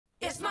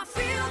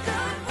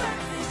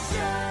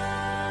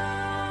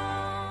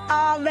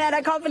man,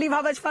 I can't believe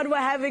how much fun we're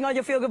having on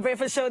your Feel Good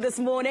Breakfast show this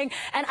morning.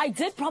 And I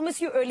did promise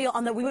you earlier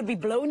on that we would be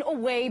blown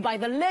away by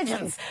the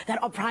legends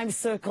that are Prime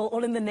Circle,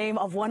 all in the name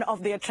of one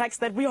of their tracks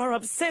that we are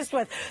obsessed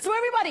with. So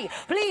everybody,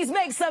 please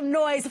make some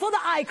noise for the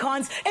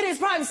icons. It is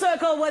Prime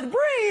Circle with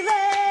Breathing.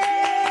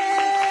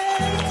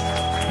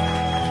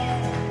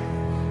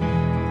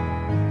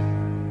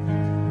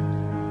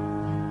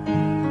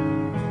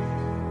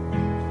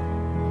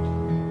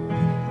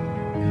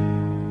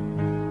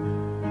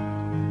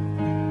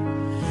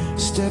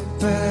 Step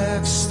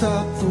back,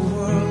 stop the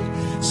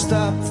world,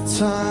 stop the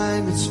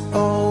time, it's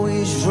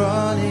always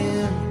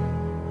running.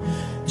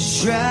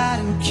 Just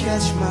try to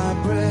catch my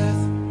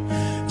breath,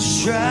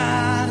 just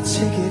try to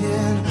take it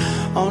in,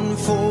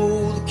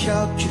 unfold,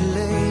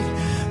 calculate,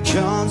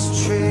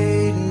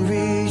 concentrate and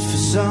reach for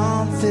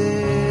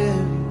something.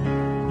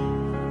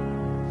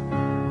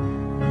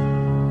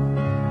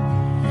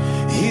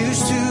 Here's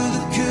to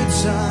the good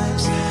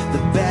times,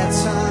 the bad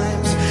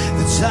times,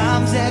 the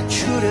times that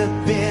could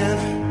have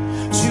been.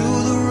 To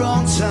the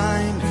wrong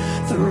time,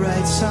 the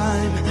right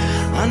time,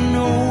 I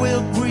know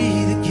we'll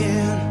breathe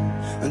again.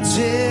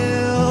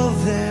 Until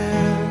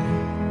then,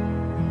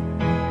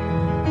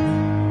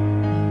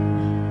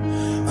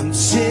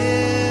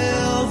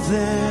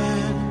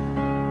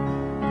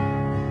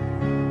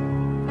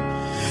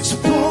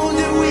 suppose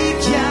that we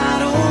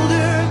got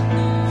older,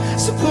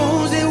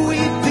 suppose that we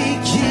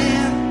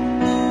begin,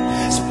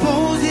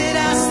 suppose that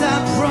I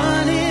stopped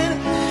running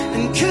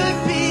and could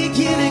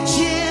begin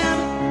again.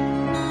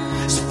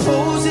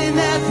 Supposing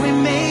that we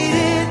made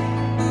it,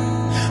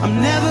 I'm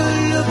never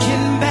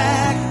looking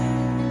back,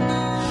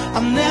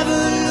 I'm never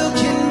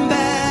looking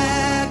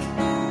back.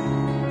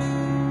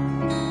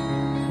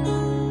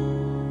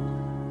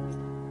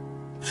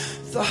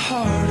 The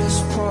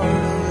hardest part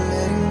of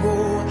letting go,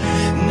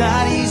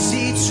 not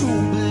easy to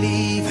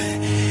believe,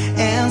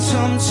 and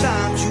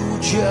sometimes you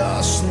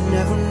just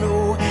never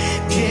know.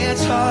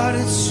 Gets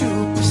harder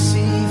to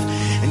perceive,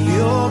 and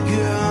you're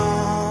gone.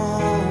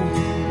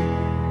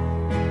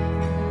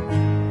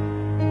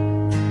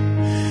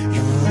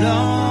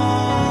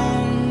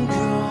 Long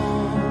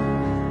gone.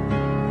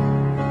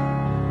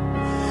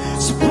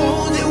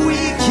 Suppose that we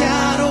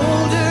got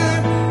older,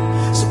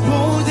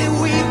 suppose that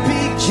we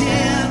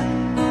began,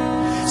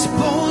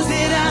 suppose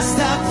that I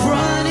stopped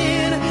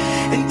running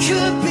and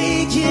could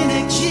begin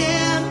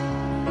again.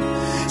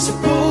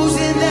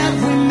 Supposing that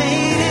we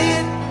made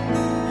it,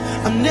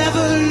 I'm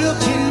never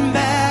looking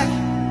back,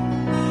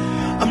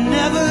 I'm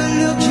never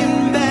looking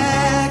back.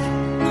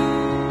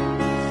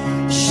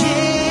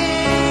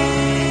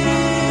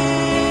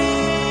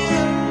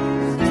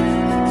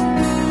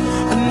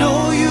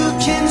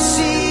 Can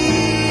see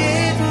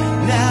it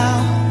now,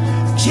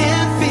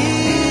 can't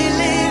feel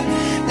it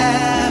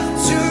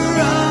after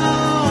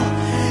all.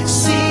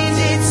 Seems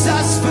it's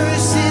us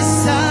versus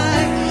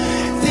time.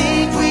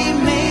 Think we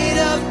made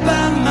up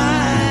our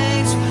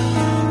minds.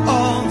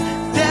 All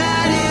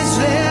that is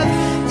left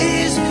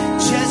is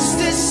just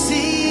to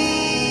see.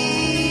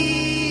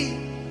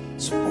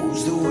 Suppose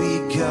that we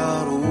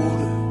got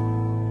older,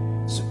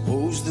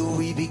 suppose that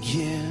we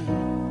began,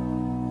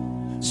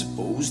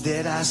 suppose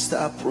that I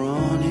stopped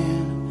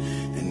running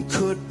and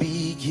could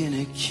begin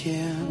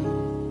again.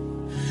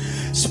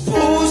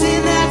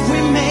 Supposing that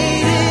we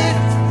made it,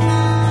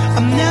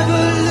 I'm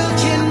never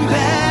looking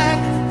back,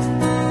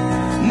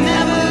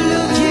 never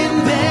looking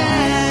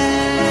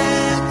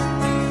back.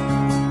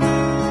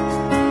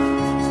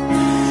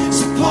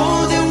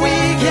 Suppose that we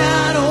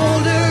got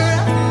older,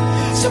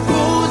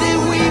 suppose that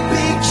we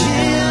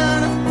began,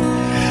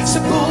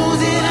 suppose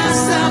that I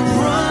stopped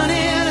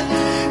running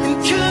and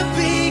could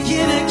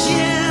begin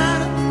again.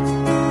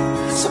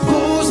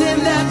 Supposing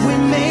that we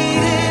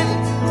made it,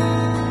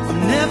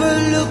 I'm never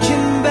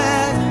looking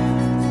back,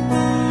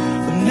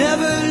 I'm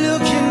never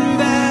looking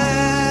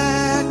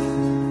back.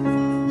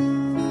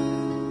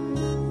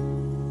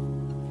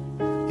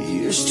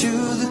 Here's to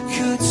the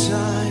good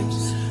times,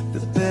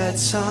 the bad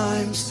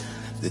times,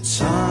 the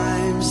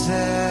times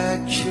that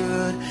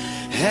could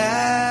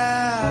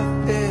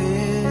have been.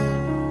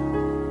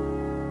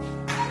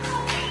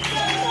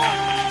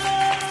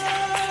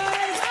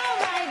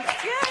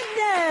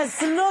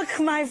 Look,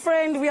 my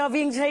friend, we are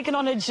being taken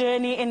on a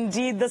journey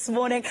indeed this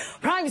morning.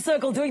 Prime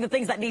Circle doing the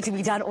things that need to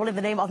be done, all in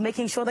the name of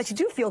making sure that you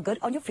do feel good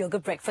on your Feel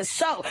Good Breakfast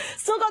show.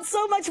 Still got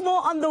so much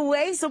more on the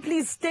way, so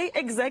please stay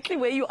exactly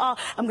where you are.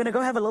 I'm going to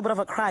go have a little bit of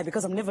a cry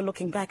because I'm never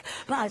looking back.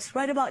 But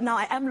right about now,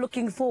 I am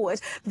looking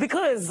forward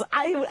because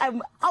I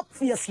am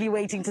obviously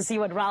waiting to see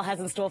what Raul has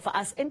in store for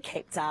us in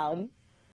Cape Town.